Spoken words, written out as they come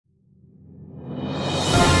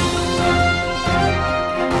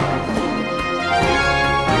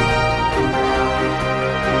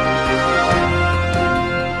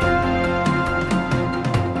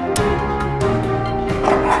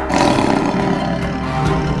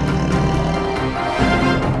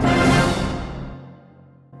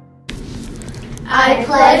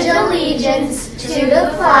pledge allegiance to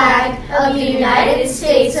the flag of the United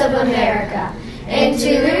States of America and to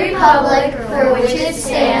the republic for which it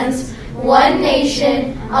stands, one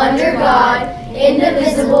nation, under God,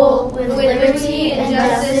 indivisible, with liberty and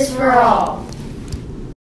justice for all.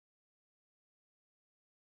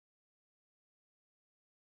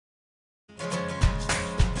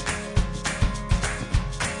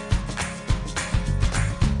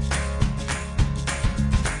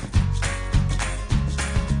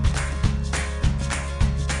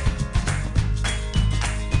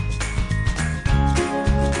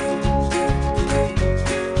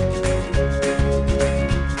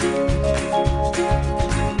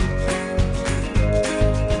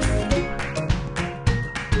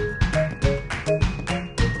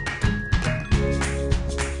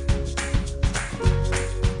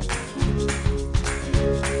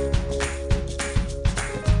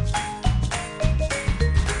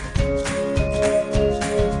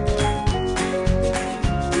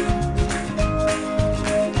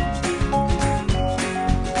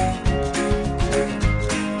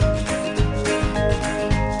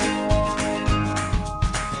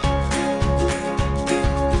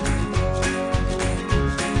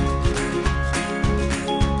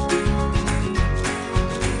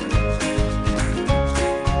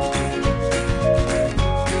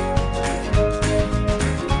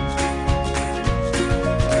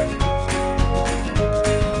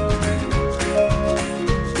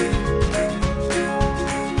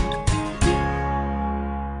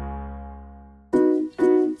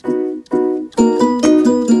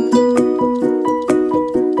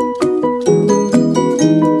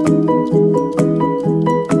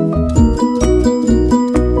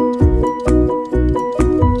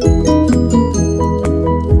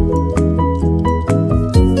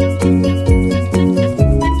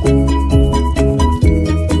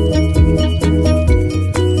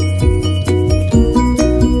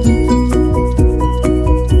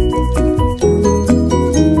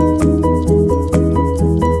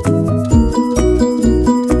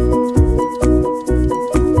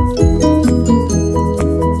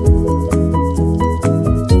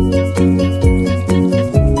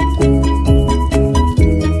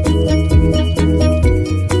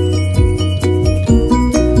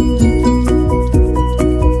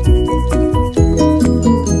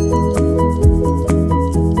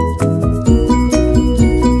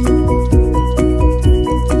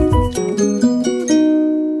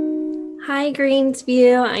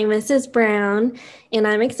 Greensview. I'm Mrs. Brown, and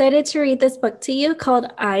I'm excited to read this book to you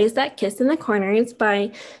called Eyes That Kiss in the Corners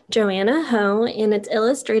by Joanna Ho, and it's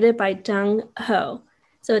illustrated by Jung Ho.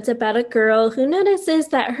 So it's about a girl who notices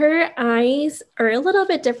that her eyes are a little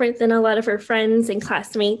bit different than a lot of her friends and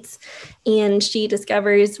classmates, and she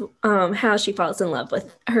discovers how she falls in love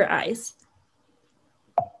with her eyes.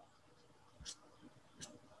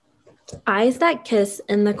 Eyes That Kiss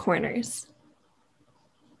in the Corners.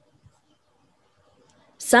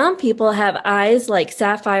 Some people have eyes like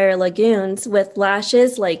sapphire lagoons with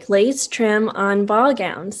lashes like lace trim on ball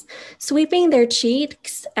gowns, sweeping their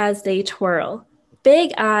cheeks as they twirl.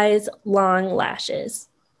 Big eyes, long lashes.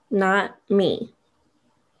 Not me.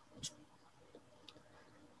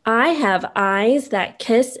 I have eyes that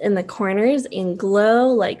kiss in the corners and glow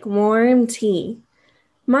like warm tea.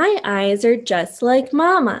 My eyes are just like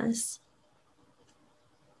Mama's.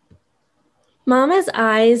 Mama's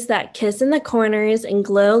eyes that kiss in the corners and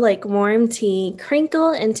glow like warm tea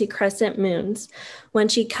crinkle into crescent moons. When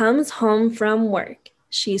she comes home from work,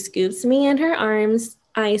 she scoops me in her arms,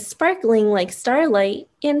 eyes sparkling like starlight,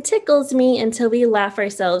 and tickles me until we laugh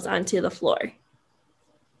ourselves onto the floor.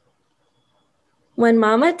 When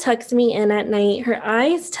Mama tucks me in at night, her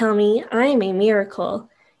eyes tell me I'm a miracle.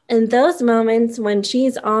 In those moments when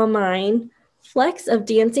she's all mine, flecks of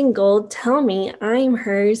dancing gold tell me I'm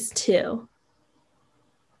hers too.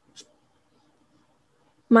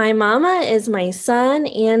 My mama is my sun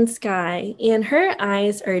and sky, and her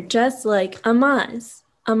eyes are just like Ama's.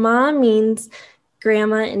 Ama means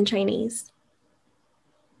grandma in Chinese.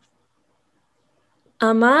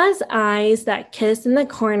 Ama's eyes that kiss in the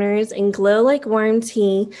corners and glow like warm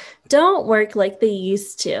tea don't work like they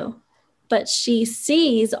used to, but she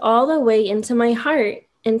sees all the way into my heart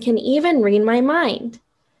and can even read my mind.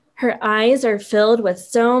 Her eyes are filled with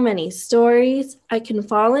so many stories, I can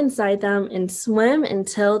fall inside them and swim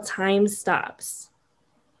until time stops.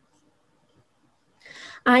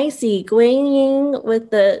 I see Guiying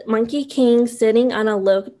with the Monkey King sitting on a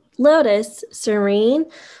lotus, serene,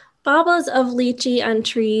 baubles of lychee on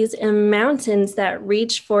trees and mountains that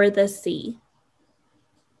reach for the sea.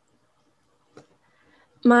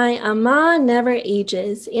 My ama never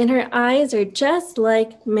ages, and her eyes are just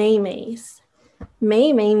like Mei Mei's.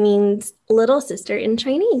 Mei Mei means little sister in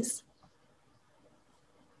Chinese.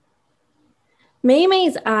 Mei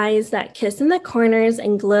Mei's eyes that kiss in the corners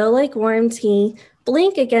and glow like warm tea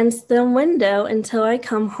blink against the window until I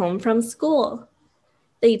come home from school.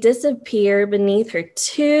 They disappear beneath her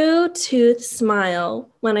two-toothed smile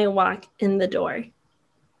when I walk in the door.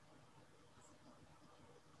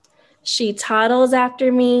 She toddles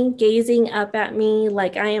after me, gazing up at me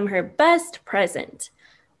like I am her best present.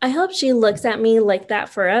 I hope she looks at me like that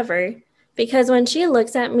forever, because when she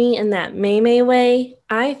looks at me in that Mei Mei way,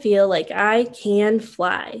 I feel like I can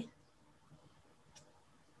fly.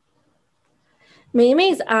 Mei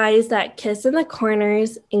Mei's eyes that kiss in the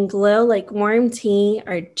corners and glow like warm tea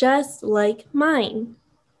are just like mine.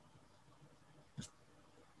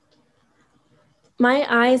 My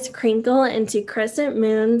eyes crinkle into crescent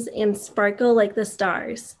moons and sparkle like the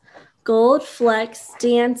stars. Gold flecks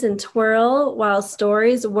dance and twirl while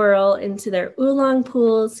stories whirl into their oolong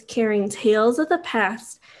pools, carrying tales of the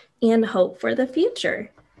past and hope for the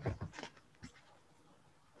future.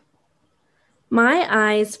 My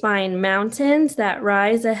eyes find mountains that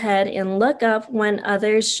rise ahead and look up when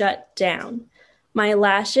others shut down. My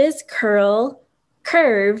lashes curve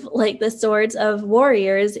like the swords of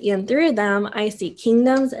warriors, and through them I see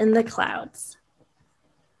kingdoms in the clouds.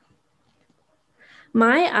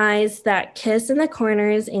 My eyes that kiss in the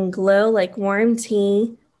corners and glow like warm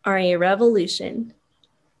tea are a revolution.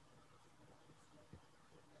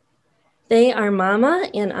 They are Mama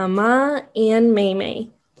and Ama and Mei Mei.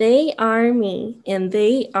 They are me, and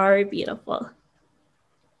they are beautiful.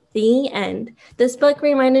 The end. This book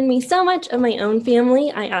reminded me so much of my own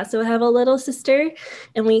family. I also have a little sister,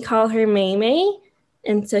 and we call her Mei Mei.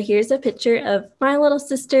 And so here's a picture of my little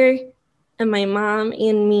sister and my mom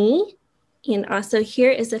and me. And also here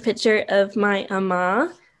is a picture of my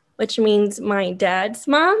ama, which means my dad's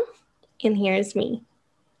mom. And here's me.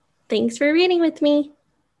 Thanks for reading with me.